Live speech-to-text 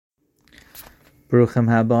Baruchim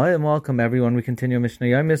haba and welcome everyone. We continue Mishnah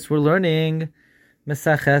Yomis. We're learning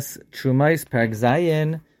Mesaches Trumais Perek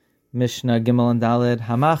Zayin, Mishnah Gimel and Daled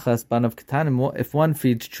Hamachas Banav Ketanim. If one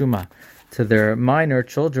feeds Truma to their minor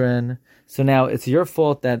children, so now it's your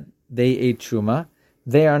fault that they ate Truma.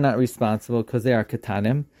 They are not responsible because they are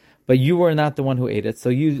Ketanim, but you were not the one who ate it, so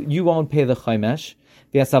you won't pay the Chaimesh.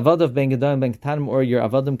 The Asavadav Ben Gedalim Ben Ketanim, or your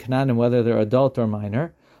Avadim Kananim, whether they're adult or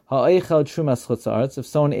minor. Ha'eichel Trumas Chutz Haaretz. If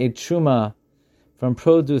someone ate Truma from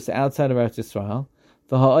produce outside of Eretz Yisrael,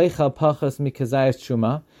 v'ha'oichal pachas mikazayis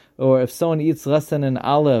truma, or if someone eats less than an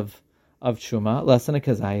olive of truma, less than a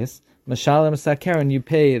kazayis, mashalem sakaren, you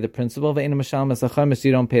pay the principal, v'eina mashalem sachamis,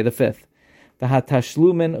 you don't pay the fifth.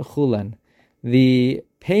 V'hatashlumin chulen, the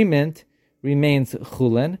payment remains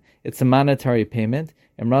chulen, it's a monetary payment,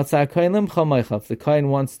 and ratzah kohen limchal meichal, if the kohen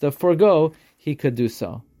wants to forego, he could do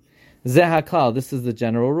so. Zeh haklal, this is the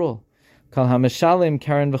general rule. Kal hamishalim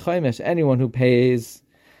karen v'chaimesh, anyone who pays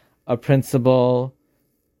a principal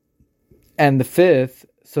and the fifth,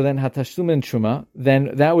 so then hatashlumin truma, then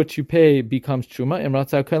that which you pay becomes truma. And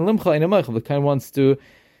ratzah kohen limchal ina meichal, the kohen wants to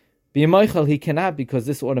be meichal, he cannot, because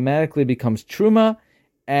this automatically becomes truma,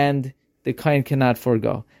 and the kohen cannot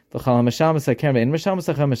forego.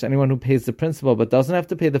 Anyone who pays the principal but doesn't have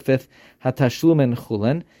to pay the fifth, hatashlumin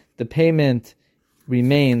chulen, the payment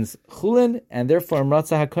remains chulin, and therefore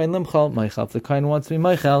Ratzah HaKohen Limchal Meichal. If the Kohen wants to be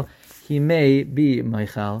Meichal, he may be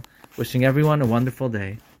Meichal. Wishing everyone a wonderful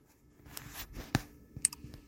day.